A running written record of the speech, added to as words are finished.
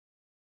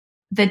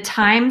The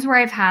times where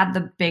I've had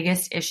the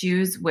biggest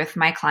issues with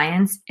my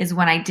clients is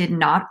when I did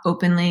not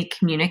openly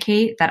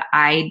communicate that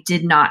I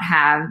did not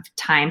have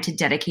time to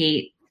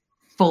dedicate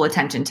full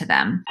attention to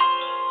them.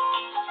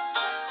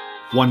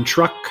 One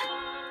truck,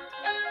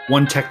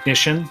 one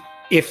technician,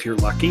 if you're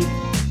lucky,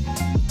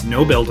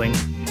 no building.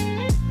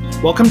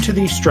 Welcome to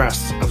the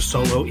stress of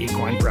solo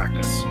equine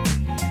practice.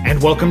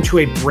 And welcome to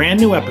a brand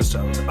new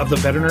episode of the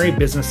Veterinary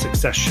Business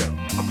Success Show,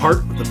 a part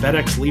of the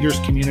VetX Leaders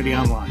community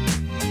online.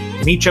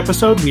 In each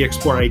episode, we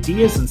explore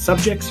ideas and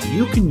subjects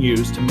you can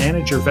use to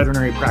manage your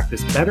veterinary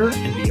practice better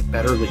and be a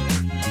better leader.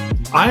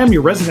 I am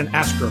your resident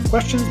asker of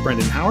questions,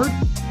 Brendan Howard,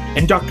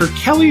 and Dr.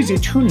 Kelly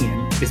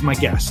Zeytoonian is my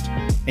guest,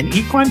 an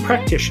equine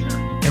practitioner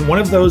and one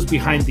of those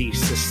behind the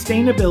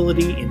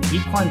Sustainability in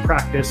Equine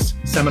Practice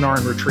Seminar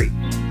and Retreat,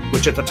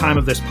 which at the time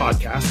of this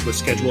podcast was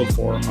scheduled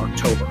for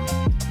October.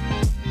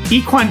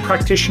 Equine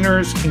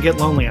practitioners can get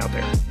lonely out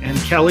there, and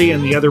Kelly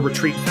and the other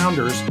retreat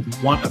founders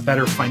want a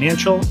better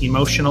financial,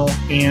 emotional,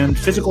 and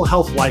physical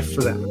health life for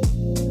them.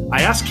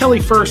 I asked Kelly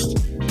first,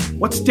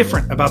 what's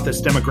different about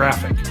this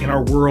demographic in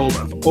our world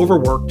of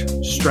overworked,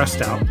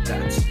 stressed out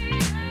vets?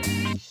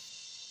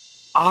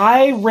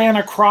 I ran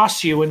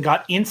across you and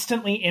got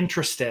instantly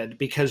interested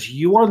because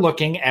you are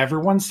looking,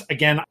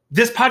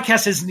 this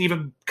podcast hasn't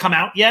even come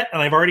out yet,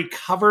 and I've already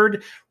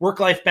covered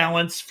work-life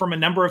balance from a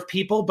number of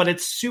people, but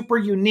it's super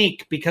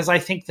unique because I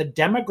think the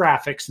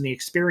demographics and the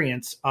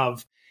experience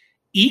of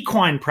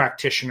equine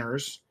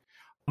practitioners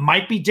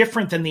might be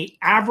different than the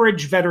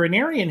average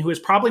veterinarian who is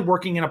probably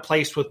working in a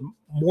place with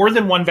more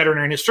than one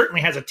veterinarian, who certainly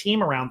has a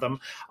team around them.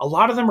 A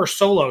lot of them are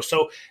solo.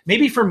 So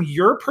maybe from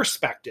your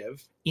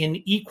perspective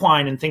in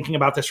equine and thinking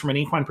about this from an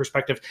equine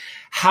perspective,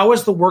 how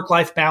is the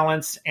work-life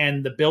balance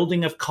and the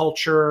building of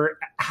culture,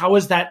 how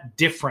is that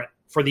different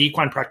for the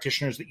equine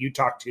practitioners that you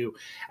talk to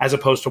as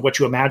opposed to what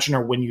you imagine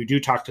or when you do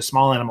talk to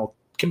small animal,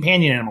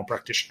 companion animal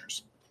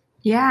practitioners?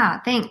 Yeah,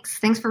 thanks.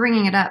 Thanks for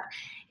bringing it up.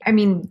 I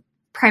mean,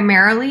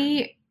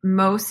 primarily,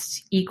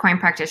 most equine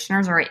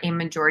practitioners, or a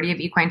majority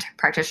of equine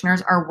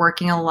practitioners, are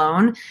working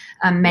alone.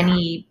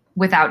 Many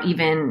without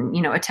even,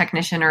 a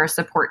technician or a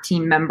support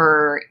team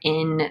member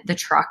in the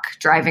truck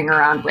driving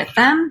around with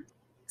them.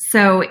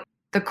 So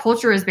the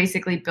culture is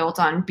basically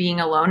built on being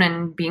alone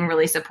and being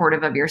really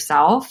supportive of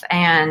yourself.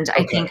 And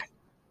I think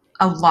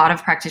a lot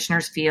of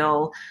practitioners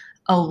feel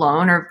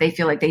alone, or they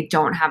feel like they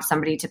don't have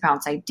somebody to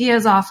bounce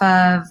ideas off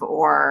of,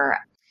 or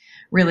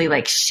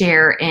really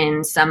share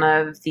in some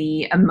of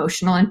the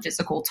emotional and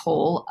physical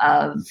toll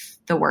of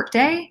the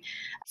workday.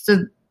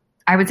 So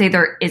I would say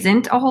there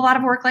isn't a whole lot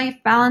of work-life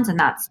balance, and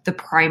that's the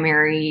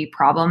primary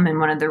problem. And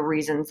one of the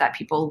reasons that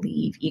people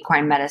leave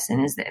equine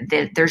medicine is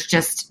that there's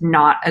just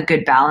not a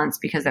good balance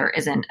because there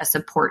isn't a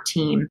support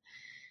team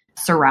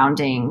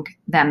surrounding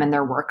them and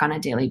their work on a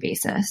daily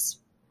basis.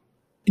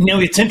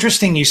 It's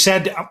interesting. You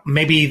said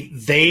maybe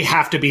they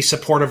have to be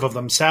supportive of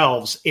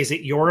themselves. Is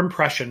it your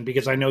impression?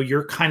 Because I know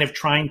you're kind of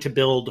trying to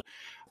build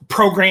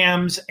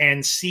programs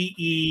and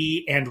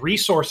CE and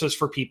resources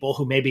for people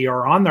who maybe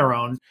are on their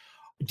own.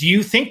 Do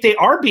you think they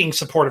are being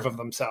supportive of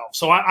themselves?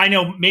 So I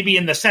know maybe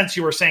in the sense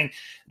you were saying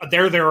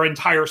they're their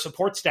entire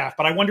support staff,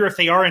 but I wonder if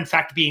they are in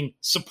fact being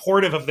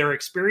supportive of their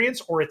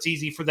experience, or it's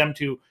easy for them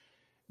to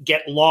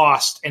get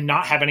lost and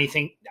not have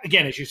anything,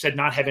 again, as you said,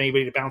 not have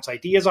anybody to bounce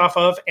ideas off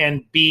of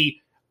and be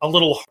a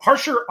little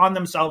harsher on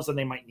themselves than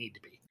they might need to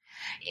be.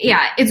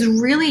 Yeah, it's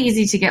really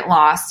easy to get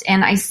lost.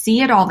 And I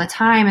see it all the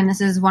time. And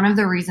this is one of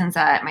the reasons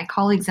that my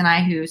colleagues and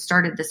I who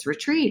started this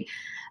retreat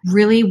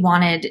really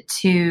wanted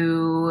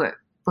to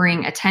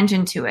bring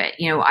attention to it.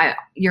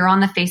 You're on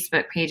the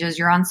Facebook pages,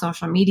 you're on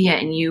social media,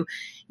 and you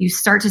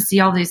start to see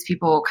all these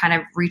people kind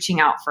of reaching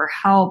out for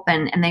help,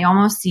 and they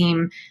almost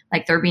seem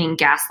like they're being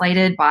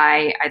gaslighted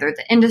by either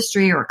the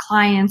industry or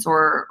clients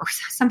or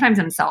sometimes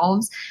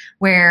themselves,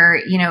 where,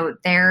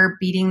 they're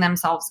beating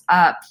themselves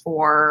up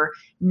for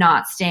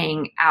not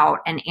staying out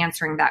and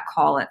answering that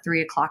call at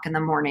 3:00 in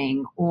the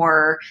morning,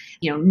 or,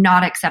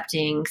 not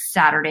accepting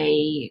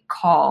Saturday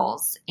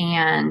calls.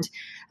 And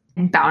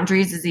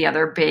boundaries is the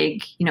other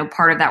big,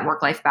 part of that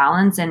work-life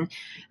balance. And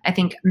I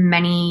think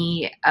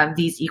many of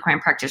these equine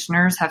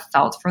practitioners have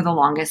felt for the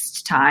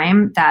longest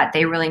time that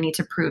they really need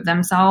to prove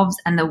themselves.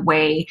 And the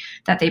way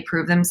that they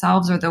prove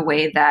themselves, or the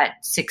way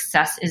that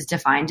success is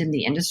defined in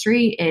the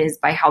industry, is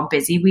by how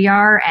busy we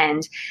are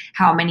and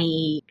how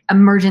many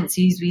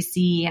emergencies we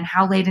see and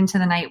how late into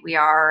the night we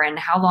are and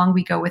how long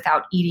we go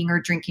without eating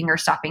or drinking or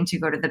stopping to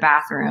go to the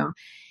bathroom.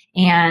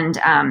 And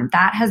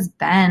that has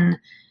been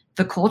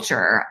the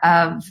culture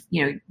of,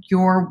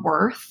 your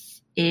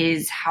worth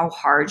is how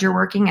hard you're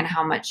working and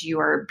how much you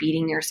are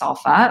beating yourself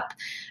up,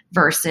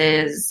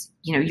 versus,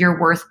 your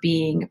worth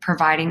being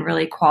providing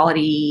really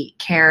quality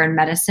care and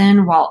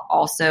medicine while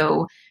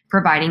also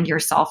providing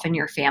yourself and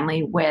your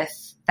family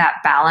with that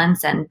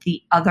balance and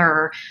the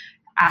other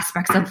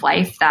aspects of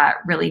life that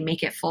really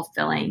make it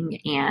fulfilling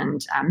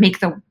and make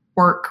the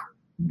work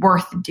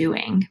worth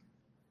doing.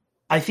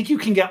 I think you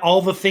can get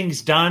all the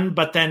things done,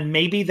 but then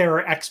maybe there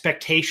are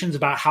expectations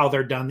about how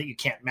they're done that you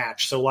can't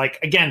match. So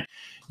again,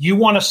 you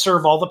want to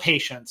serve all the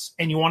patients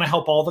and you want to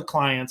help all the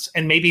clients.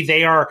 And maybe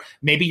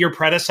maybe your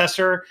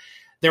predecessor,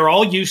 they're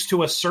all used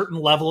to a certain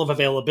level of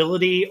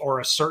availability or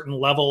a certain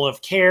level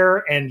of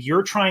care. And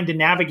you're trying to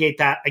navigate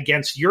that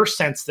against your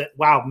sense that,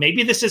 wow,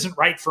 maybe this isn't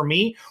right for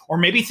me, or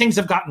maybe things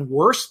have gotten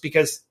worse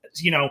because,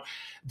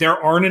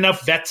 there aren't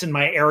enough vets in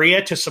my area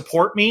to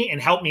support me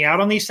and help me out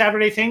on these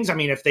Saturday things. I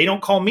mean, if they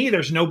don't call me,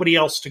 there's nobody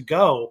else to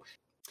go.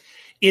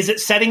 Is it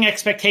setting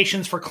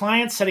expectations for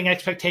clients, setting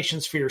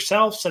expectations for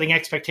yourself, setting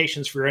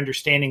expectations for your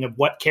understanding of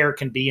what care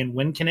can be and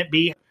when can it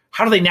be?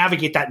 How do they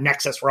navigate that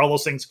nexus where all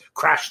those things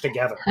crash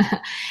together?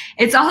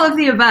 It's all of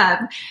the above.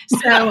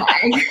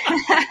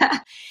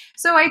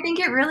 So I think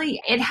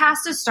it has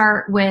to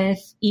start with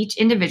each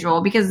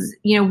individual, because,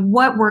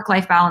 what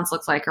work-life balance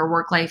looks like or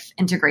work-life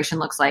integration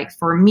looks like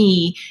for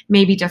me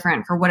may be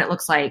different for what it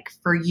looks like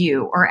for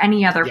you or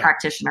any other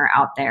practitioner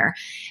out there.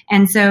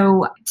 And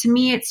so to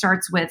me, it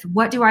starts with,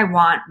 what do I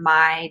want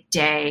my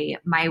day,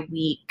 my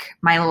week,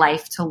 my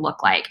life to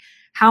look like?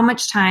 How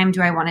much time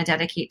do I want to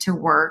dedicate to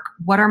work?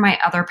 What are my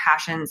other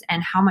passions?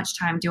 And how much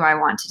time do I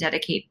want to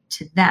dedicate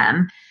to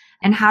them?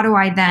 And how do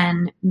I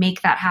then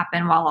make that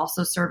happen while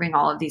also serving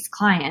all of these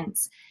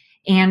clients?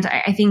 And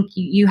I think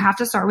you have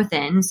to start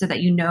within so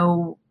that you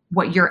know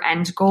what your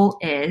end goal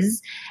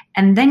is.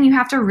 And then you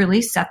have to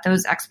really set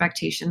those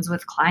expectations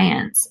with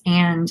clients.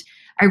 And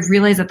I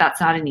realize that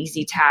that's not an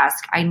easy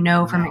task. I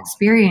know from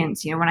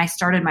experience, when I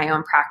started my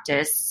own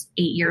practice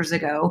 8 years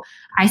ago,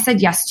 I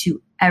said yes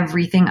to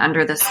everything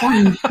under the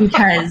sun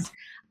because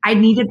I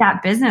needed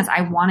that business.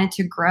 I wanted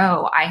to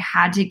grow. I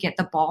had to get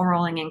the ball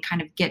rolling and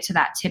kind of get to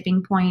that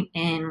tipping point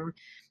in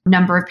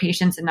number of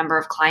patients and number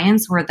of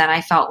clients where then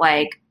I felt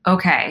like,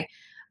 okay,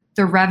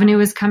 the revenue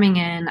is coming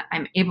in.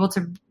 I'm able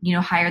to,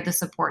 hire the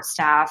support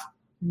staff.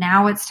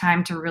 Now it's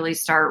time to really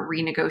start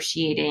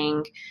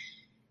renegotiating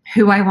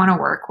who I want to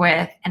work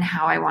with and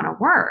how I want to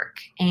work.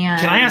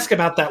 And can I ask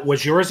about that?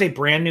 Was yours a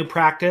brand new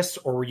practice,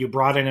 or were you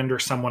brought in under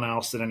someone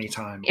else at any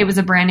time? It was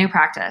a brand new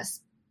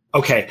practice.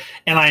 Okay.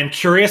 And I am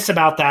curious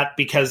about that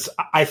because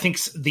I think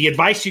the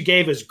advice you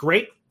gave is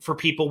great for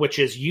people, which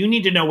is you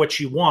need to know what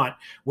you want.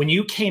 When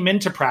you came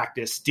into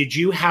practice, did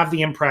you have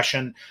the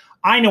impression,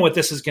 I know what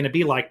this is going to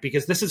be like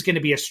because this is going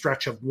to be a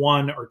stretch of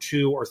 1 or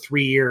 2 or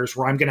 3 years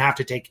where I'm going to have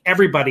to take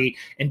everybody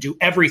and do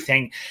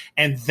everything.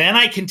 And then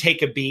I can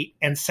take a beat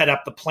and set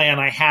up the plan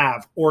I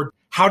have? Or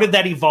how did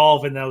that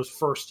evolve in those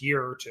first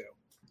year or two?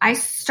 I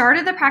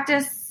started the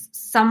practice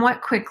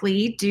somewhat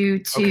quickly due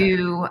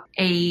to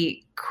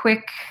a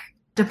quick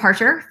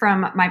departure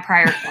from my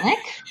prior clinic.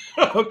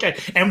 Okay.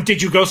 And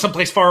did you go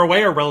someplace far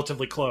away or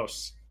relatively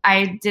close?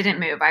 I didn't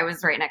move. I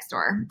was right next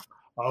door.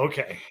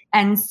 Okay.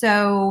 And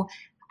so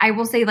I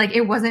will say,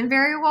 it wasn't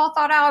very well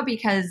thought out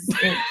because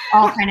it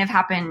all kind of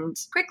happened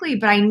quickly,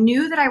 but I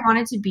knew that I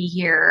wanted to be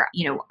here.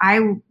 I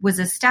was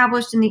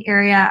established in the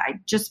area. I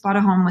just bought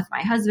a home with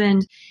my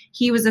husband.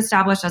 He was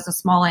established as a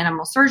small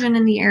animal surgeon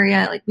in the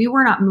area. We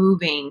were not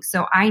moving.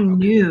 So I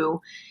knew,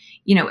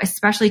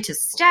 especially to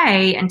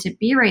stay and to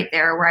be right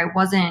there where I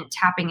wasn't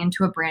tapping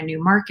into a brand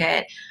new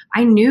market,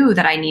 I knew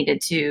that I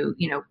needed to,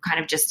 kind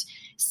of just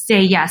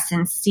say yes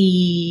and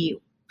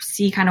see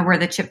kind of where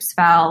the chips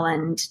fell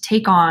and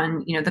take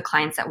on, the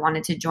clients that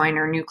wanted to join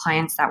or new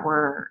clients that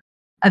were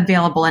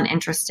available and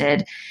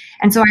interested.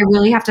 And so I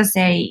really have to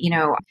say,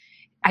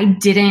 I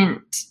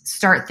didn't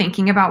start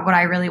thinking about what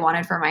I really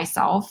wanted for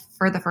myself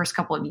for the first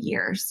couple of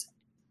years,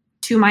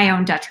 to my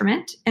own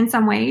detriment in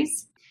some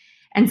ways.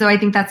 And so I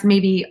think that's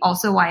maybe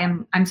also why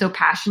I'm so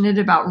passionate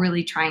about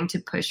really trying to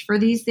push for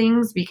these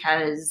things,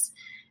 because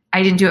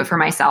I didn't do it for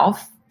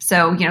myself.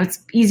 So, it's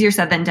easier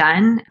said than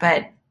done,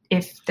 but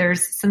if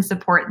there's some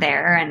support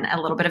there and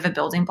a little bit of a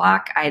building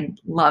block, I'd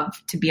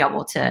love to be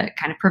able to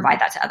kind of provide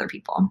that to other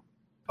people.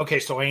 Okay.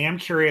 So I am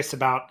curious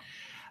about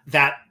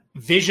that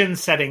vision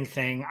setting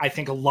thing. I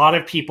think a lot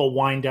of people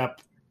wind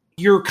up,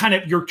 you're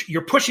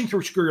pushing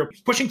through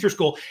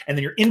school, and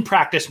then you're in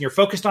practice and you're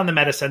focused on the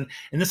medicine.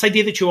 And this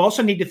idea that you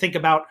also need to think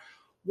about,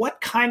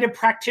 what kind of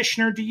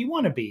practitioner do you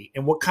want to be?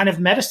 And what kind of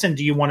medicine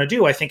do you want to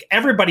do? I think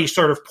everybody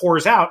sort of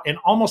pours out, and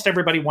almost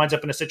everybody winds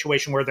up in a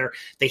situation where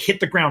they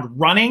hit the ground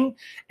running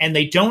and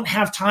they don't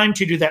have time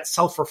to do that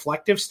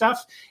self-reflective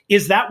stuff.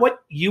 Is that what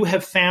you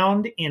have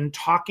found in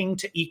talking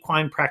to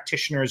equine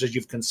practitioners as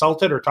you've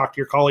consulted or talked to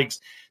your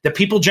colleagues, that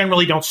people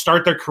generally don't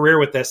start their career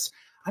with this?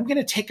 I'm going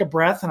to take a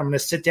breath and I'm going to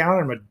sit down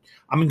and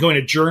I'm going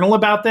to journal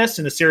about this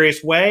in a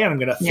serious way. And I'm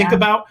going to think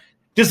about,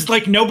 does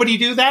nobody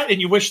do that and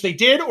you wish they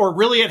did? Or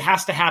really it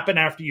has to happen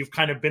after you've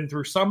kind of been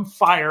through some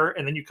fire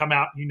and then you come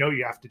out and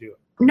you have to do it?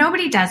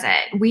 Nobody does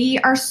it. We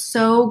are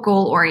so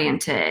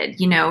goal-oriented,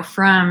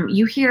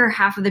 you hear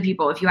half of the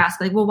people, if you ask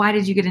well, why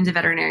did you get into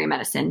veterinary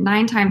medicine?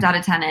 9 times out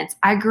of 10, it's,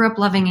 I grew up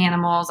loving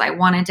animals. I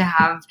wanted to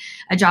have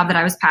a job that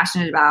I was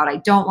passionate about. I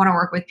don't want to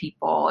work with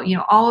people,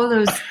 all of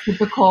those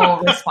typical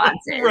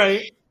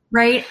responses.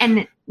 Right.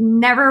 And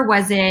never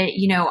was it,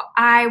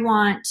 I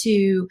want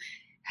to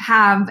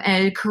have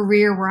a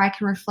career where I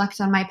can reflect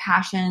on my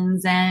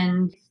passions,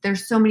 and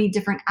there's so many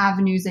different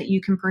avenues that you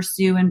can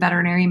pursue in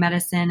veterinary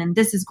medicine. And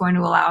this is going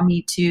to allow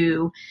me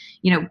to,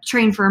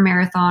 train for a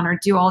marathon or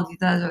do all of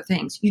these other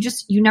things.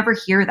 You never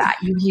hear that.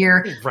 You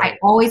hear, right. I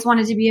always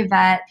wanted to be a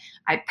vet.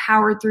 I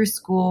powered through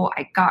school.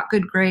 I got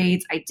good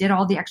grades. I did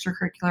all the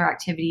extracurricular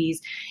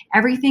activities.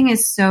 Everything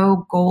is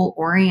so goal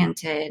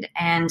oriented.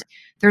 And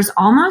there's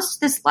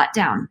almost this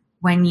letdown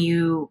when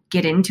you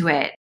get into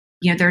it.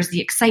 There's the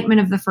excitement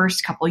of the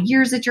first couple of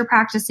years that you're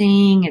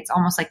practicing. It's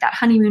almost like that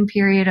honeymoon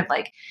period of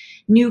like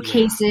new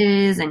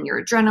cases, and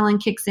your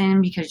adrenaline kicks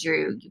in because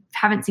you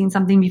haven't seen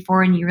something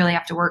before and you really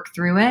have to work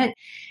through it.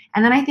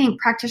 And then I think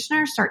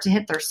practitioners start to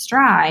hit their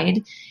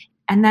stride,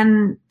 and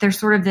then there's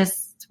sort of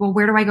this, well,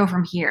 where do I go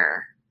from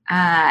here?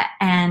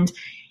 And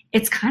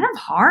it's kind of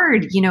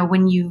hard,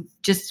 when you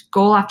just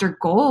goal after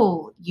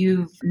goal,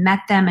 you've met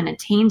them and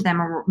attained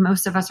them, or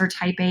most of us are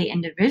type A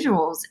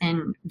individuals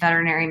in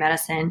veterinary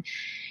medicine.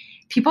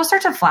 People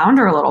start to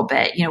flounder a little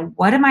bit.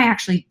 What am I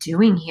actually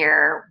doing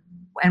here?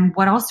 And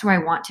what else do I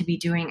want to be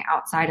doing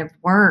outside of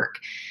work?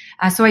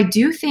 So I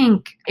do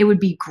think it would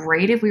be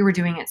great if we were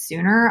doing it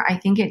sooner. I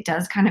think it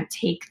does kind of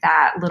take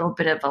that little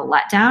bit of a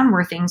letdown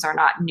where things are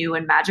not new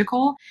and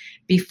magical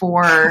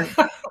before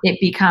it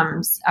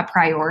becomes a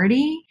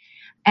priority.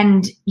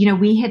 And,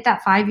 we hit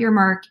that 5-year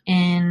mark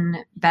in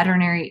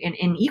veterinary,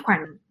 in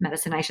equine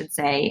medicine, I should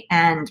say.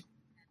 And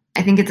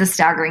I think it's a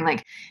staggering,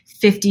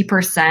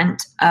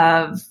 50%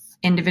 of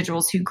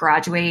individuals who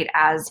graduate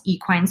as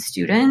equine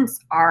students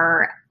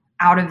are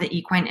out of the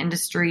equine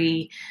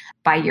industry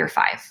by year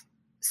 5.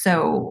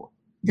 So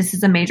this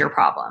is a major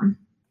problem.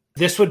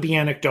 This would be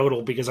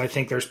anecdotal because I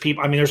think there's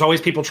there's always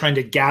people trying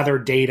to gather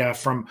data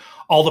from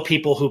all the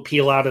people who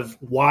peel out of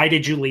why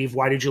did you leave?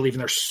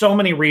 And there's so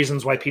many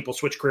reasons why people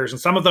switch careers.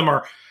 And some of them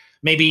are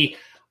maybe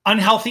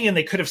unhealthy and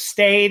they could have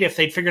stayed if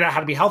they'd figured out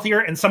how to be healthier.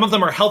 And some of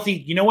them are healthy.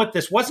 You know what?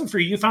 This wasn't for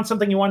you. You found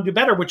something you want to do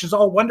better, which is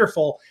all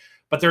wonderful.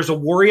 But there's a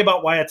worry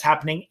about why it's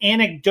happening.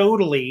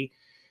 Anecdotally,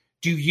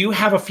 do you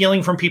have a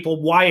feeling from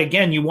people why,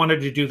 again, you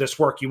wanted to do this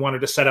work? You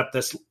wanted to set up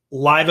this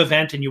live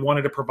event and you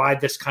wanted to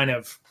provide this kind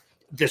of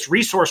this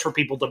resource for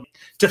people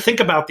to think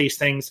about these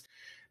things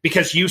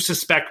because you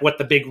suspect what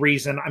the big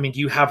reason, do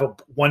you have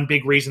one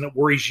big reason that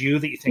worries you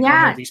that you think,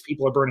 these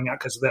people are burning out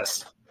because of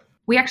this?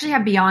 We actually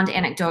have beyond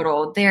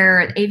anecdotal.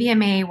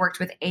 AVMA worked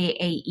with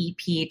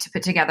AAEP to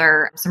put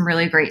together some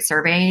really great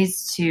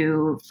surveys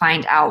to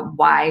find out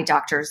why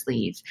doctors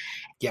leave.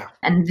 Yeah.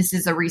 And this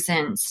is a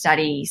recent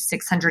study,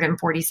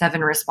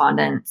 647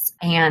 respondents.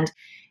 And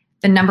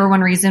the number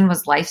one reason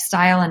was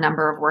lifestyle and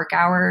number of work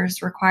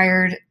hours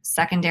required.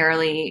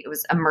 Secondarily, it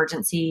was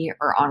emergency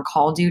or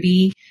on-call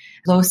duty,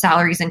 low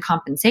salaries and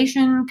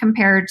compensation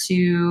compared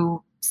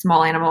to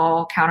small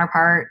animal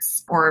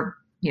counterparts or,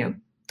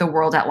 the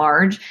world at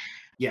large.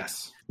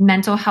 Yes.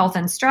 Mental health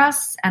and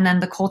stress, and then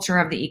the culture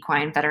of the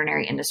equine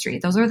veterinary industry.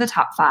 Those are the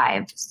top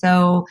 5.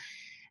 So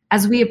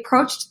as we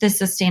approached this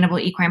sustainable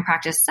equine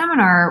practice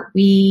seminar,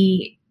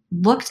 we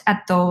looked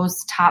at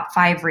those top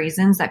 5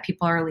 reasons that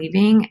people are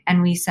leaving.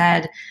 And we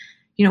said,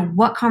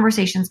 what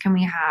conversations can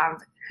we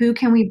have? Who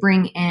can we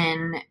bring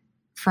in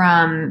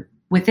from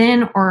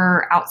within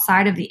or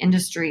outside of the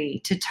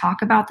industry to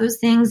talk about those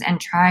things and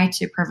try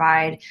to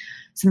provide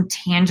some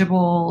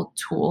tangible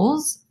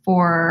tools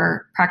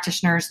for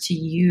practitioners to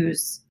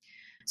use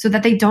so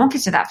that they don't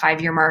get to that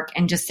 5-year mark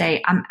and just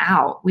say, I'm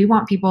out. We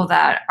want people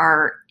that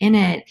are in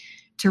it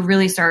to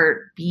really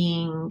start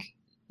being,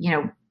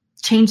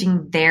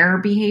 changing their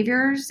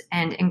behaviors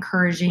and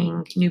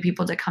encouraging new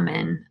people to come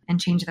in and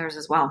change theirs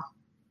as well.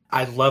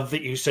 I love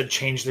that you said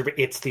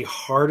it's the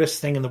hardest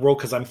thing in the world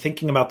because I'm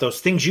thinking about those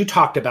things you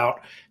talked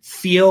about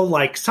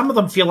some of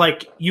them feel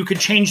like you could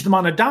change them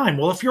on a dime.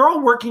 Well, if you're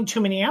all working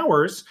too many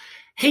hours,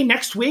 hey,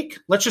 next week,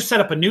 let's just set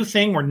up a new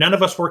thing where none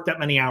of us work that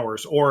many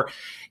hours. Or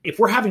if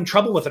we're having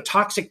trouble with a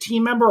toxic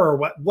team member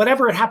or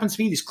whatever it happens to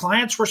be, these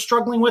clients we're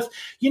struggling with,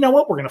 you know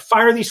what? We're going to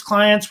fire these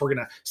clients. We're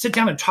going to sit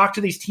down and talk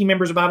to these team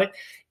members about it.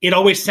 It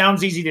always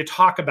sounds easy to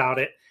talk about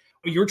it.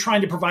 You're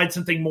trying to provide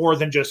something more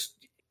than just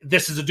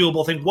this is a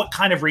doable thing. What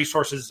kind of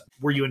resources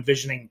were you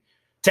envisioning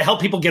to help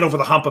people get over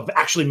the hump of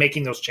actually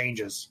making those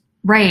changes?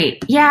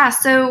 Right. Yeah.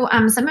 So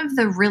some of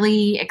the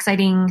really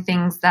exciting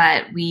things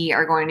that we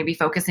are going to be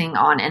focusing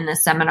on in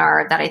this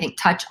seminar that I think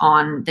touch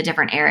on the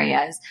different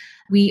areas.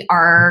 We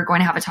are going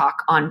to have a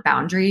talk on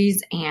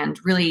boundaries and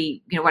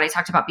really, what I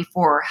talked about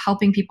before,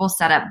 helping people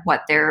set up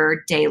what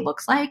their day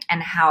looks like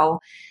and how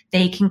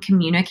they can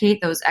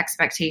communicate those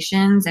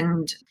expectations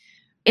and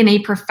in a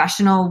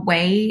professional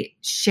way,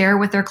 share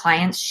with their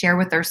clients, share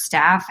with their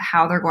staff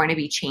how they're going to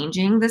be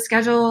changing the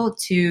schedule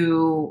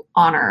to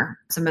honor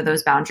some of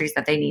those boundaries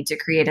that they need to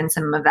create and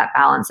some of that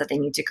balance that they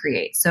need to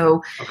create.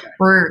 So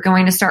we're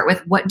going to start with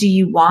what do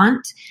you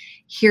want?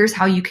 here's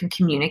how you can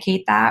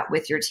communicate that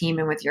with your team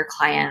and with your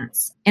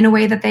clients in a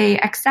way that they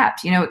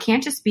accept. It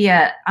can't just be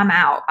I'm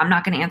out. I'm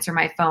not going to answer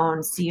my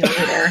phone. See you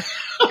later.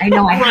 I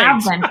know I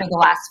have been for the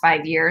last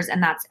 5 years,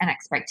 and that's an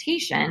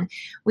expectation.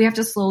 We have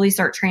to slowly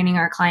start training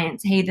our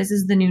clients. Hey, this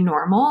is the new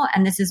normal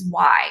and this is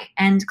why.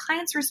 And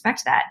clients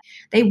respect that.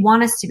 They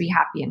want us to be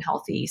happy and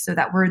healthy so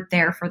that we're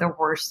there for the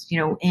worst,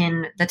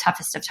 in the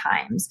toughest of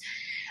times.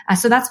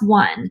 So that's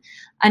one.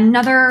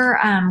 Another,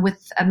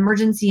 with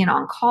emergency and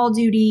on-call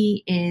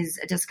duty, is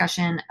a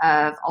discussion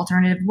of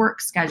alternative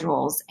work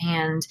schedules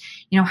and,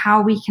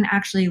 how we can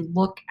actually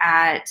look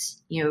at,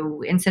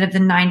 instead of the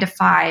 9 to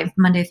 5,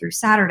 Monday through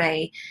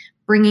Saturday,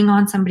 bringing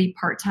on somebody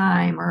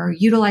part-time or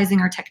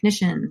utilizing our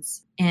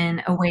technicians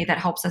in a way that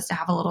helps us to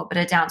have a little bit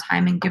of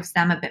downtime and gives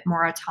them a bit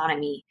more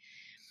autonomy.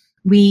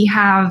 We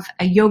have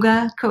a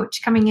yoga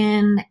coach coming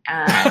in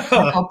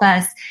to help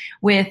us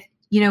with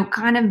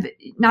kind of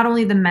not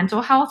only the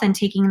mental health and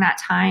taking that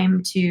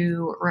time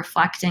to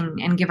reflect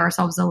and give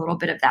ourselves a little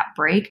bit of that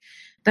break,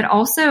 but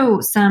also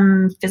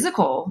some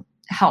physical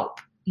help.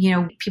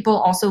 People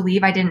also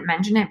leave. I didn't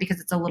mention it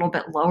because it's a little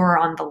bit lower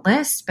on the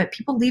list, but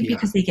people leave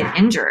because they get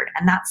injured.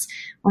 And that's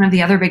one of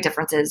the other big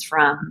differences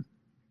from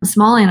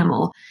small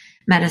animal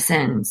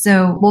medicine.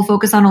 So we'll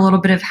focus on a little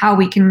bit of how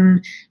we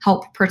can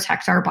help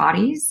protect our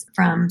bodies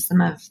from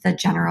some of the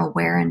general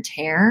wear and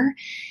tear.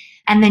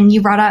 And then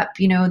you brought up,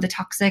 the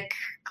toxic,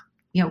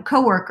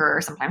 coworker.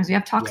 Sometimes we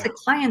have toxic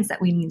clients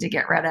that we need to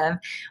get rid of.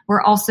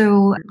 We're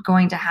also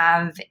going to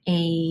have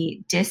a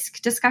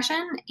DISC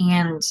discussion,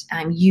 and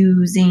I'm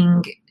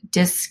using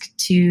DISC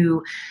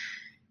to,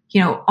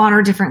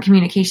 honor different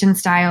communication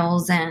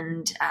styles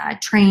and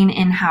train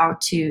in how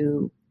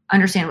to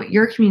understand what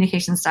your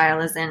communication style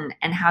is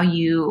and how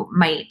you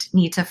might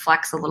need to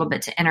flex a little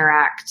bit to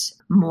interact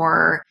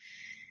more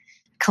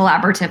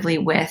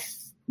collaboratively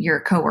with your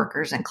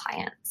coworkers and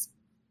clients.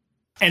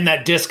 And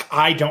that DISC,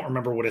 I don't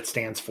remember what it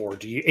stands for.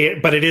 But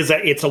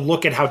it's a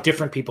look at how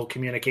different people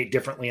communicate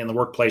differently in the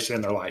workplace and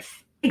in their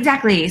life.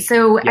 Exactly.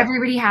 So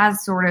everybody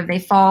has they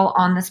fall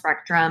on the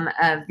spectrum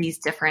of these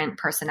different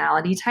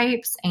personality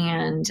types.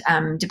 And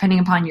depending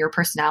upon your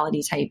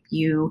personality type,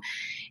 you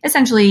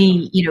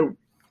essentially,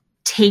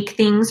 take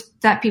things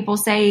that people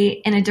say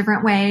in a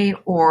different way,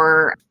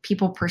 or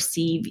people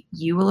perceive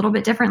you a little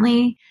bit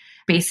differently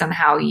based on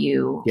how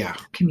you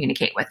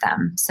communicate with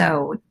them.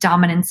 So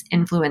dominance,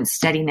 influence,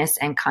 steadiness,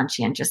 and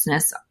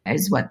conscientiousness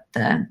is what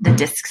the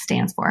DISC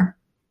stands for.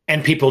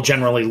 And people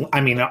generally,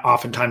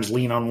 oftentimes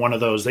lean on one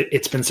of those.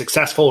 It's been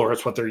successful, or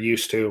it's what they're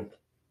used to.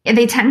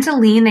 They tend to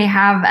lean. They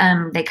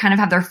have, they kind of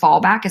have their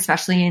fallback,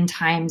 especially in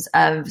times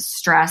of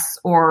stress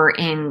or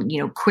in,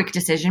 quick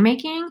decision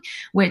making,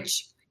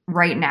 which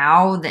right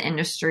now, the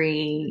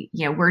industry,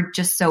 we're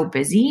just so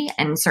busy,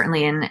 and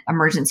certainly in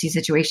emergency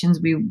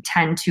situations, we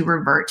tend to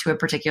revert to a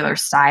particular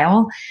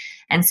style.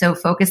 And so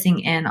focusing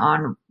in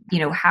on,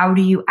 how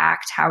do you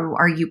act? How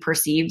are you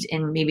perceived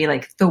in maybe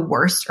like the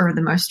worst or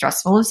the most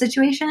stressful of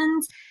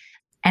situations?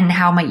 And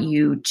how might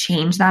you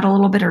change that a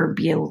little bit or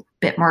be a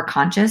bit more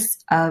conscious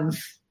of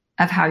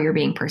how you're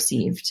being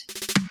perceived?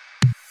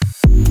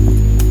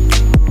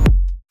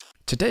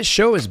 Today's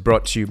show is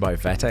brought to you by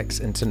Vetex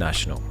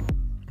International.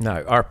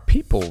 Now, are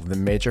people the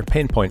major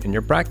pain point in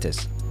your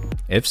practice?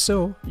 If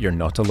so, you're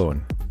not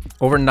alone.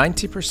 Over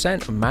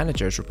 90% of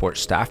managers report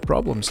staff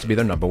problems to be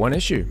their number one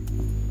issue.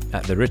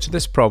 At the root of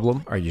this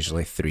problem are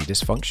usually 3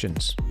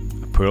 dysfunctions: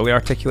 a poorly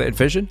articulated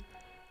vision,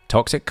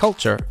 toxic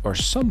culture, or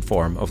some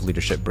form of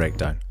leadership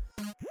breakdown.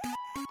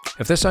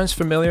 If this sounds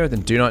familiar, then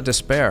do not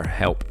despair,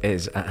 help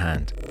is at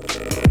hand.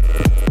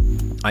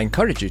 I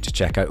encourage you to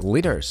check out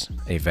Leaders,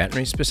 a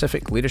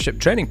veterinary-specific leadership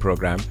training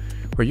program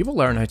where you will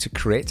learn how to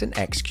create and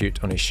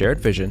execute on a shared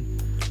vision,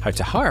 how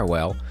to hire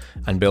well,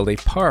 and build a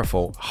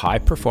powerful,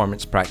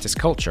 high-performance practice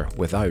culture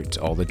without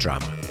all the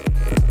drama.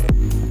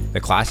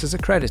 The class is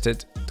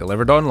accredited,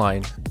 delivered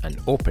online,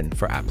 and open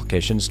for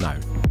applications now.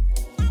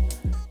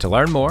 To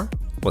learn more,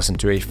 listen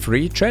to a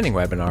free training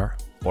webinar,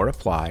 or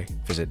apply,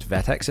 visit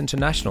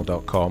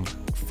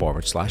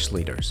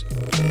vetexinternational.com/leaders.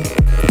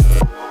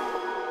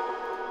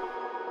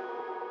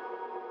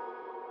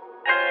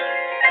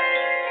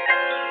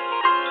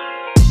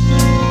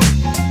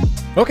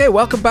 Okay,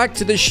 welcome back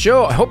to the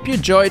show. I hope you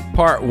enjoyed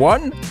part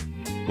 1.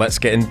 Let's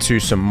get into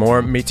some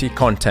more meaty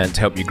content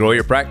to help you grow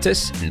your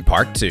practice in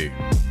part 2.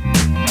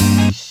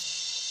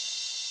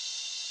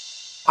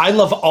 I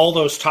love all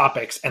those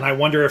topics, and I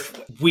wonder if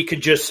we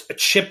could just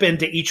chip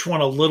into each one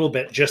a little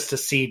bit just to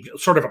see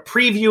sort of a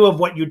preview of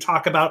what you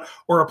talk about,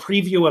 or a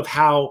preview of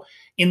how,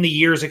 in the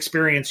years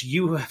experience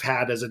you have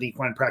had as an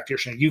equine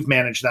practitioner, you've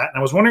managed that. And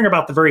I was wondering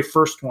about the very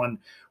first one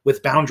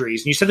with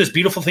boundaries. And you said this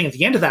beautiful thing at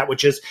the end of that,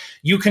 which is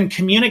you can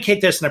communicate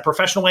this in a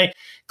professional way.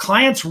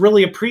 Clients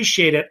really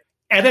appreciate it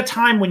at a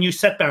time when you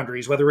set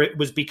boundaries, whether it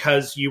was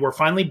because you were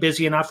finally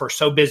busy enough or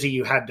so busy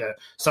you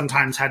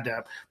sometimes had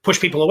to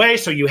push people away,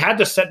 so you had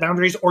to set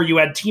boundaries, or you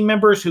had team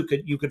members who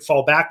you could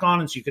fall back on,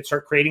 and so you could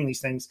start creating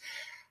these things.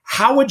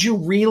 How would you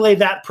relay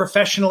that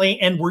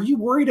professionally? And were you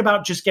worried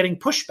about just getting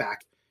pushback?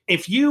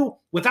 if you,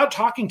 without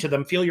talking to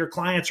them, feel your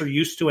clients are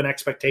used to an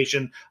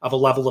expectation of a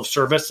level of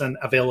service and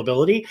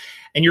availability,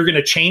 and you're going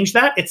to change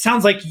that, it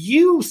sounds like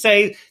you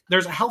say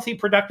there's a healthy,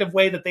 productive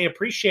way that they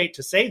appreciate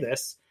to say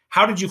this.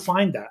 How did you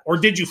find that? Or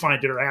did you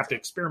find it, or have to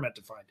experiment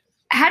to find it?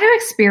 I had to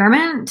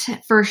experiment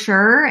for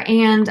sure.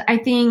 And I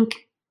think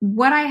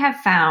what I have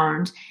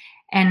found,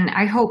 and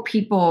I hope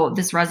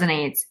this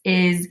resonates,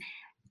 is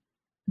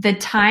the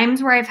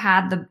times where I've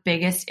had the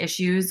biggest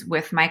issues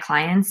with my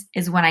clients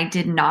is when I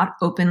did not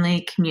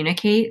openly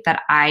communicate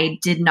that I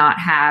did not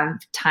have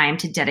time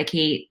to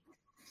dedicate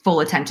full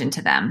attention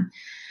to them.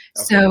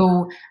 Okay.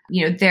 So,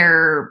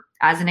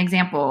 as an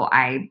example,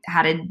 I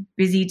had a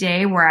busy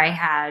day where I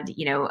had,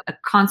 a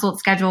consult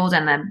scheduled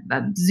and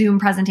a Zoom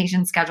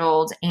presentation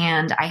scheduled,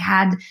 and I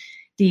had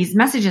these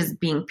messages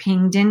being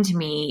pinged into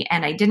me,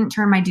 and I didn't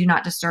turn my do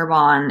not disturb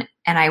on.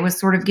 And I was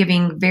sort of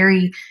giving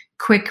very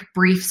quick,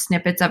 brief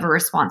snippets of a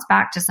response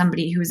back to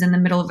somebody who's in the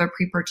middle of a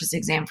pre-purchase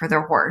exam for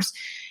their horse.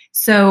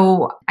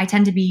 So I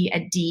tend to be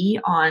a D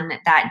on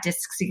that DISC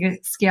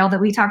scale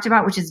that we talked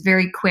about, which is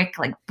very quick,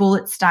 like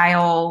bullet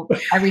style,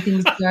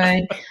 everything's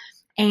good.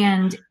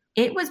 And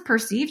it was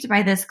perceived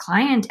by this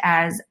client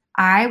as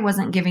I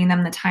wasn't giving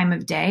them the time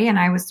of day and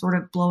I was sort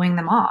of blowing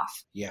them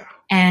off. Yeah.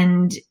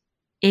 And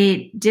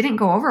it didn't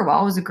go over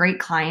well. It was a great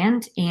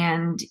client.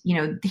 And,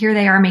 here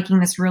they are making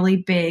this really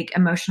big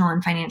emotional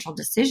and financial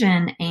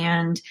decision,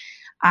 and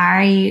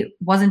I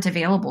wasn't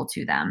available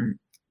to them.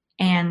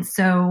 And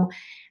so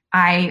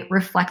I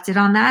reflected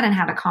on that and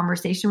had a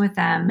conversation with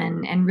them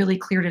and really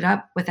cleared it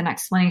up with an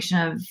explanation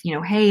of,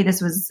 hey,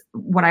 this was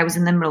what I was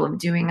in the middle of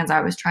doing as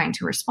I was trying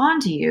to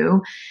respond to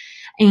you.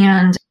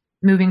 And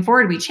moving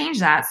forward, we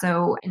changed that.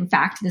 So in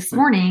fact, this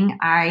morning,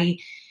 I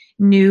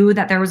knew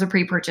that there was a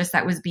pre-purchase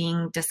that was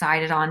being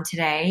decided on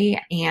today.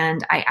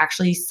 And I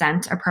actually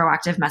sent a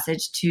proactive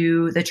message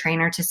to the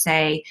trainer to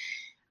say,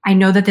 I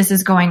know that this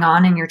is going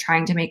on and you're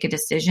trying to make a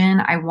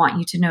decision. I want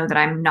you to know that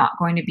I'm not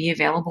going to be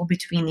available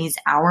between these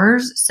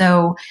hours.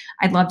 So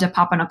I'd love to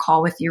pop on a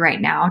call with you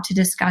right now to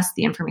discuss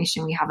the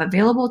information we have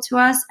available to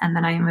us. And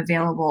then I am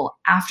available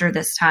after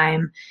this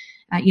time,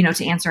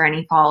 to answer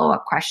any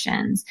follow-up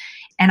questions.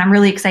 And I'm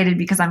really excited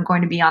because I'm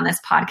going to be on this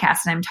podcast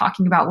and I'm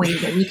talking about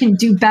ways that we can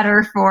do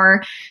better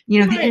for, the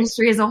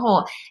industry as a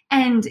whole.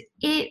 And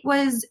it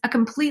was a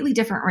completely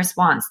different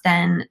response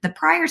than the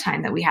prior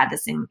time that we had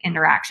this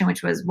interaction,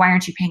 which was, why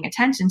aren't you paying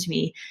attention to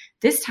me?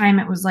 This time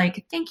it was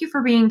like, thank you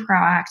for being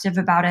proactive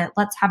about it.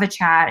 Let's have a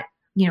chat,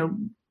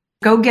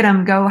 go get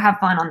them, go have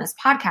fun on this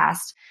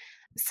podcast.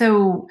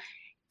 So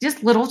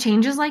just little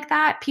changes like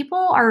that. People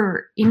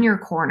are in your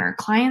corner.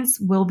 Clients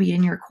will be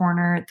in your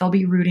corner. They'll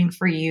be rooting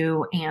for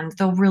you, and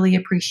they'll really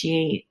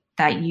appreciate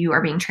that you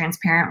are being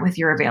transparent with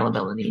your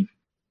availability.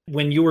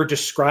 When you were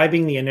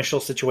describing the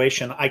initial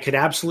situation, I could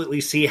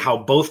absolutely see how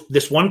both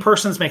this one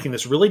person's making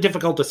this really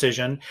difficult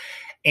decision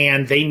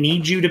and they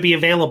need you to be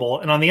available.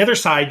 And on the other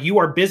side, you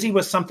are busy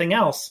with something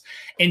else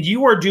and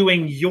you are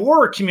doing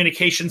your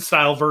communication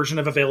style version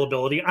of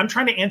availability. I'm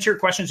trying to answer your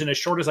questions in as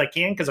short as I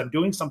can because I'm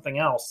doing something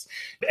else.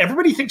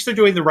 Everybody thinks they're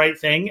doing the right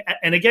thing.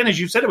 And again, as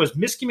you said, it was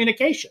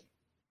miscommunication.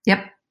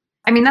 Yep.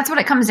 I mean, that's what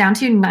it comes down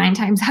to 9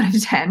 times out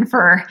of 10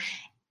 for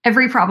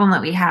every problem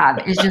that we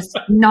have is just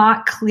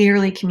not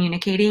clearly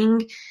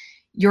communicating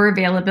your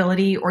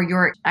availability or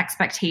your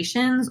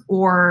expectations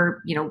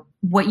or,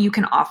 what you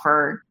can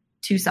offer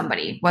to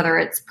somebody, whether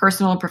it's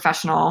personal or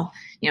professional.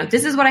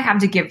 This is what I have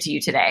to give to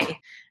you today.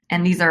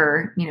 And these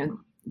are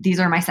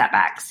my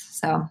setbacks.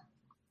 So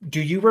do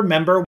you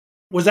remember,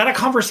 was that a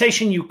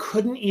conversation you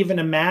couldn't even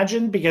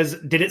imagine? Because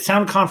did it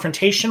sound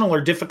confrontational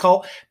or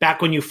difficult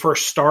back when you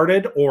first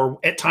started, or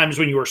at times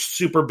when you were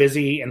super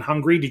busy and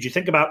hungry? Did you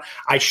think about,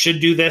 I should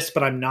do this,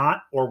 but I'm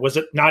not? Or was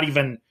it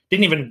didn't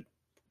even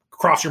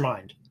cross your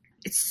mind?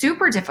 It's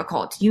super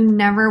difficult. You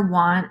never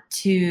want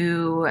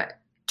to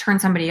turn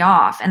somebody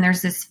off. And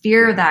there's this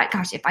fear that,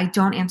 gosh, if I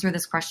don't answer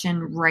this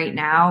question right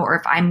now, or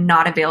if I'm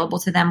not available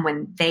to them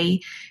when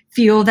they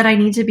feel that I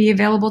need to be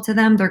available to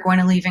them, they're going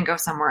to leave and go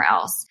somewhere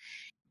else.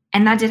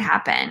 And that did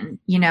happen,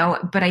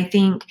 but I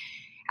think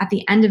at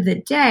the end of the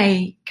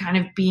day, kind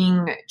of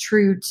being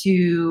true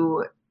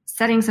to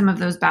setting some of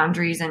those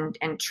boundaries and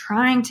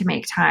trying to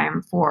make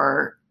time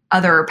for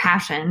other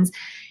passions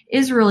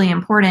is really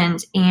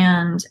important.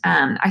 And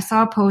I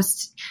saw a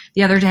post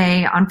the other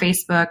day on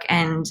Facebook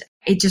and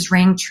it just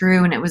rang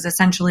true. And it was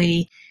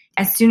essentially,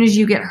 as soon as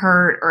you get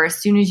hurt or as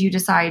soon as you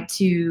decide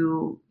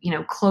to,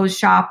 close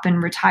shop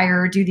and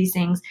retire or do these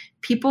things,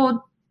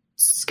 people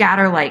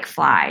scatter like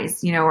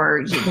flies,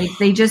 or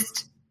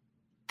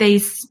they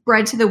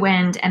spread to the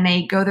wind and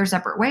they go their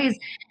separate ways.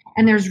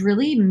 And there's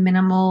really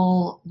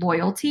minimal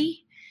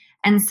loyalty.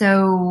 And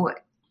so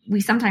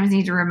we sometimes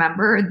need to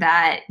remember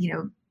that,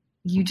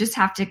 you just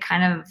have to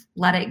kind of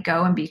let it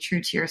go and be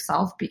true to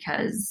yourself,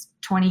 because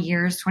 20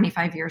 years,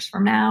 25 years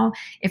from now,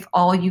 if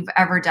all you've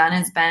ever done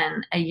has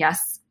been a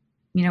yes,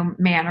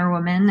 man or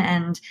woman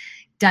and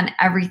done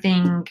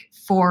everything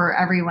for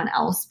everyone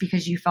else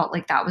because you felt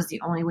like that was the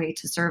only way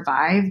to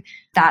survive,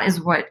 that is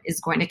what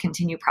is going to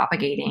continue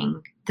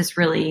propagating this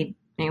really,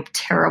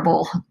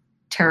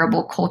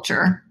 terrible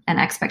culture and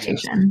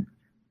expectation. Yes.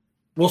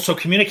 Well, so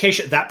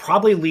communication, that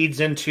probably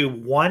leads into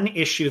one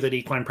issue that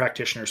equine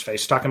practitioners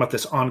face, talking about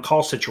this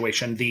on-call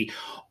situation. The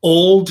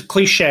old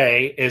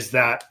cliche is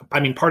that,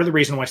 part of the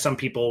reason why some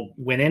people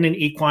went in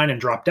equine and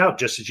dropped out,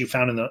 just as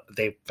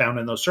they found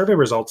in those survey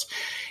results,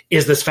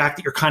 is this fact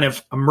that you're kind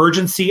of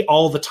emergency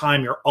all the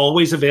time. You're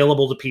always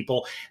available to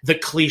people. The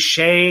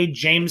cliche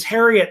James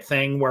Herriot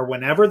thing, where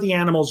whenever the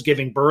animal's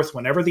giving birth,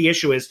 whenever the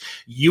issue is,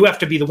 you have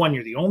to be the one.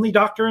 You're the only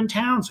doctor in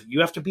town, so you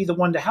have to be the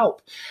one to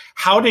help.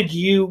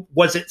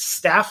 Was it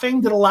staffing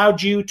that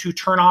allowed you to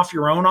turn off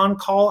your own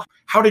on-call?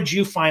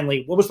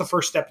 What was the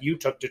first step you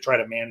took to try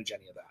to manage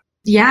any of that?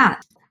 Yeah.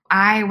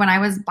 When I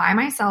was by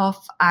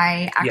myself,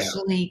 I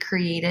actually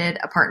created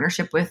a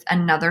partnership with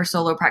another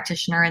solo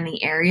practitioner in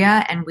the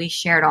area, and we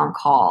shared on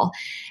call.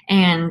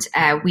 And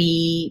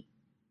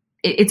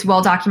it's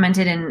well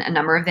documented in a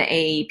number of the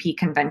AAP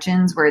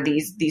conventions where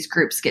these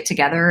groups get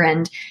together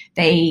and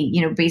they,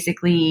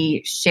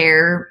 basically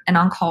share an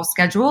on-call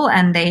schedule,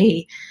 and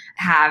they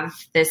have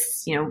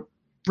this,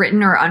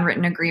 written or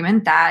unwritten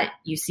agreement that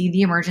you see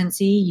the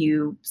emergency,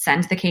 you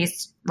send the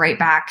case right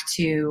back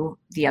to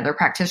the other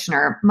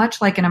practitioner, much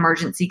like an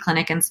emergency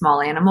clinic in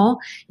small animal,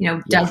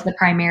 does the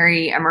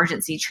primary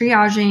emergency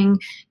triaging,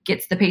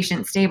 gets the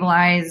patient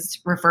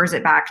stabilized, refers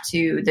it back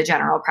to the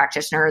general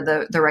practitioner,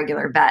 the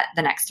regular vet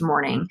the next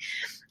morning.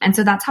 And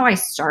so that's how I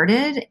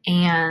started.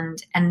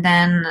 And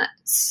then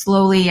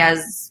slowly,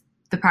 as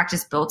the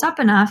practice built up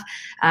enough,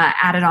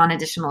 added on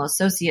additional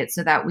associates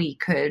so that we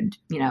could,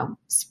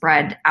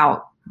 spread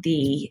out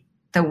the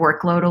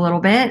workload a little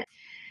bit.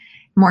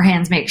 More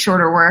hands make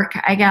shorter work,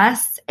 I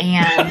guess.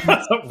 And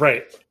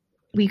right.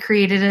 We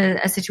created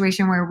a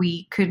situation where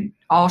we could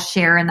all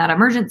share in that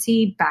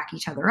emergency, back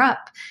each other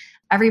up.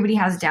 Everybody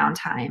has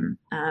downtime.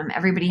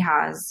 Everybody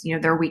has,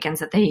 their weekends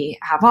that they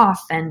have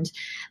off. And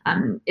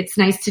it's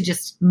nice to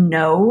just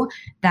know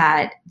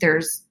that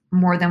there's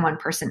more than one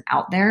person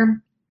out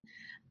there.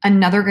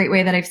 Another great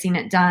way that I've seen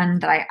it done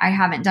that I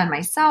haven't done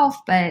myself,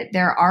 but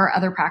there are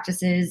other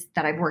practices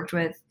that I've worked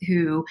with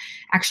who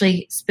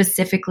actually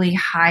specifically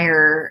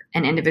hire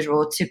an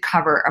individual to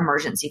cover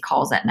emergency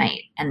calls at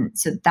night. And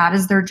so that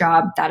is their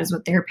job. That is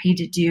what they're paid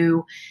to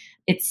do.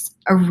 It's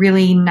a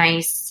really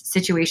nice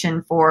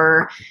situation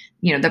for,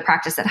 the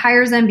practice that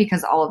hires them,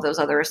 because all of those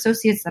other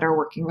associates that are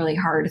working really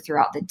hard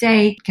throughout the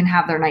day can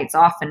have their nights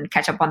off and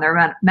catch up on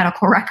their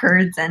medical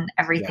records and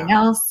everything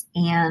else.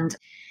 And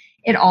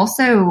it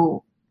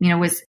also,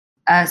 was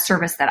a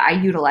service that I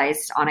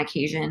utilized on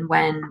occasion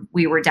when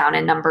we were down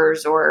in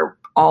numbers or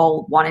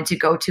all wanted to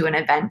go to an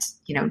event,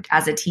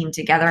 as a team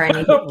together and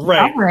needed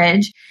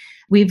coverage.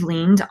 We've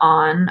leaned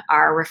on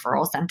our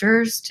referral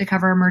centers to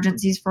cover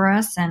emergencies for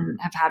us and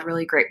have had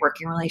really great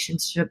working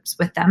relationships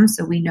with them.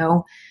 So we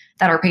know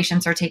that our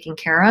patients are taken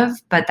care of,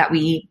 but that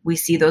we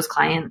see those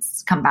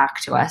clients come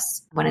back to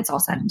us when it's all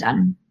said and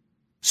done.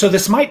 So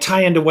this might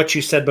tie into what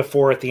you said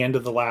before at the end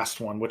of the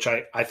last one, which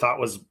I thought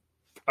was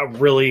a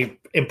really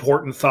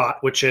important thought,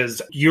 which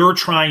is you're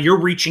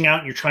reaching out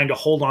and you're trying to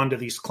hold on to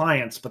these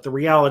clients. But the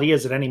reality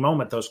is at any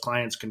moment, those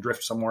clients can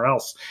drift somewhere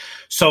else.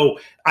 So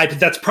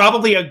that's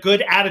probably a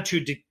good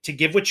attitude to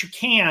give what you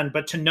can,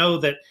 but to know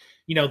that,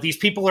 these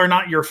people are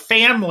not your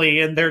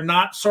family and they're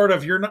not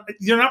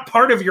you're not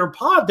part of your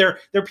pod.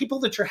 They're people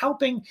that you're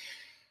helping.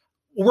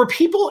 Were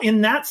people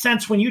in that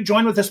sense, when you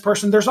join with this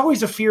person, there's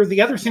always a fear.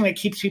 The other thing that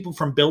keeps people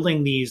from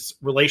building these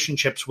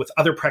relationships with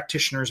other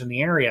practitioners in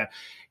the area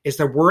is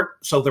they're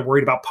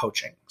worried about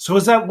poaching. So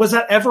was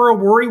that ever a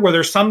worry? Were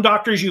there some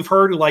doctors you've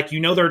heard who,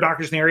 there are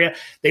doctors in the area,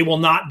 they will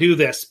not do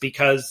this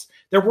because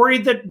they're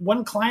worried that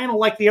one client will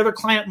like the other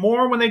client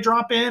more when they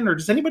drop in? Or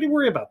does anybody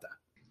worry about that?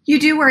 You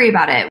do worry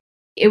about it.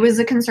 It was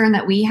a concern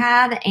that we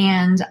had,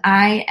 and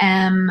I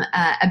am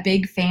a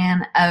big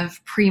fan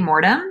of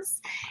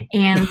pre-mortems.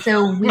 And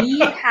so we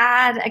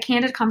had a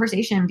candid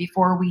conversation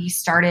before we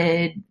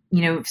started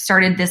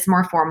this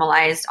more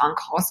formalized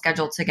on-call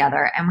schedule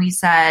together. And we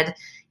said,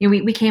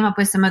 we came up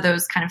with some of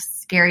those kind of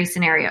scary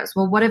scenarios.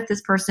 Well, what if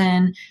this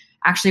person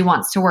actually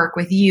wants to work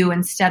with you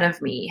instead of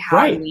me?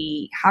 How do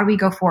we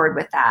go forward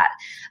with that?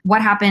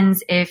 What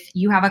happens if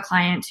you have a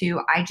client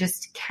who I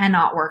just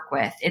cannot work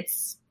with?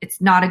 It's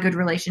not a good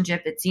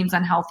relationship. It seems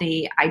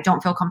unhealthy. I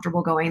don't feel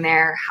comfortable going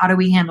there. How do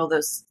we handle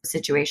those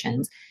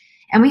situations?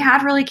 And we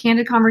had really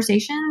candid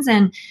conversations,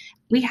 and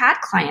we had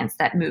clients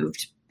that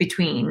moved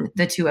between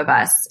the two of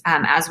us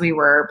as we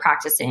were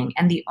practicing.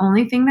 And the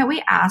only thing that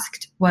we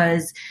asked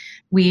was,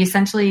 we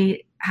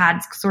essentially had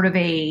sort of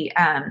a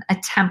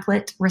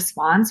template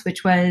response,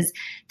 which was,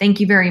 thank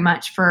you very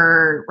much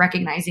for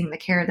recognizing the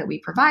care that we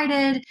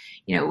provided.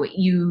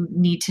 You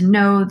need to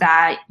know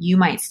that you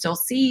might still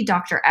see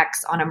Dr.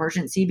 X on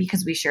emergency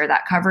because we share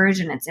that coverage.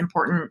 And it's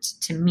important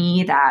to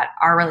me that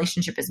our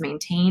relationship is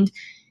maintained.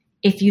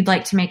 If you'd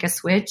like to make a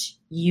switch,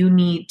 you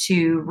need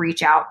to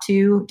reach out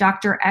to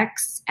Dr.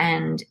 X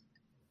and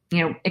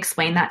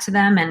explain that to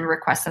them and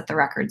request that the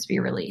records be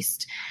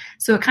released.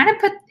 So it kind of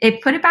put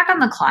it back on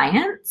the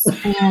clients.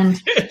 And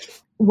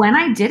when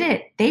I did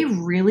it, they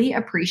really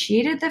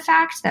appreciated the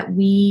fact that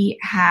we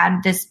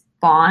had this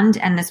bond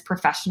and this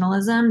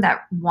professionalism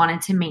that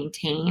wanted to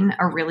maintain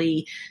a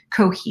really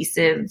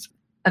cohesive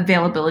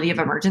availability of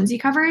emergency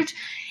coverage.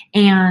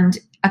 And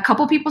a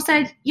couple people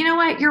said, you know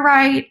what, you're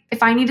right.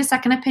 If I need a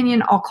second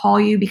opinion, I'll call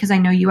you because I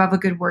know you have a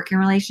good working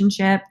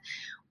relationship.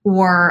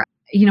 Or,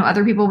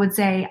 other people would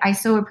say, I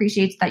so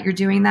appreciate that you're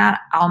doing that.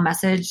 I'll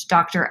message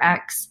Dr.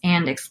 X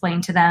and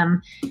explain to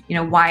them,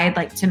 why I'd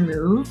like to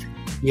move.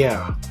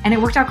 Yeah. And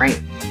it worked out great.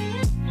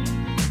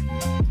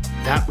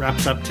 That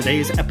wraps up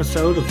today's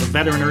episode of the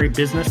Veterinary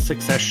Business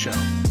Success Show.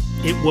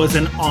 It was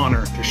an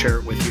honor to share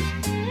it with you.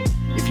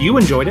 If you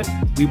enjoyed it,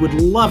 we would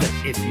love it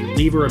if you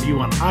leave a review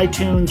on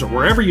iTunes or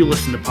wherever you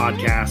listen to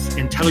podcasts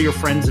and tell your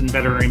friends in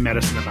veterinary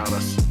medicine about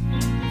us.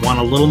 Want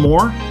a little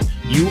more?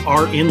 You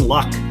are in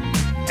luck.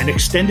 An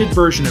extended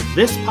version of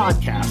this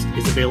podcast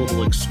is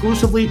available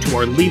exclusively to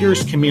our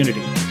leaders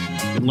community.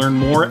 You can learn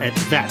more at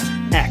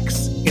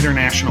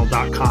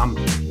vetxinternational.com.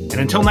 And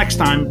until next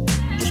time,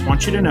 I just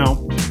want you to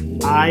know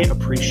I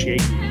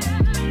appreciate you.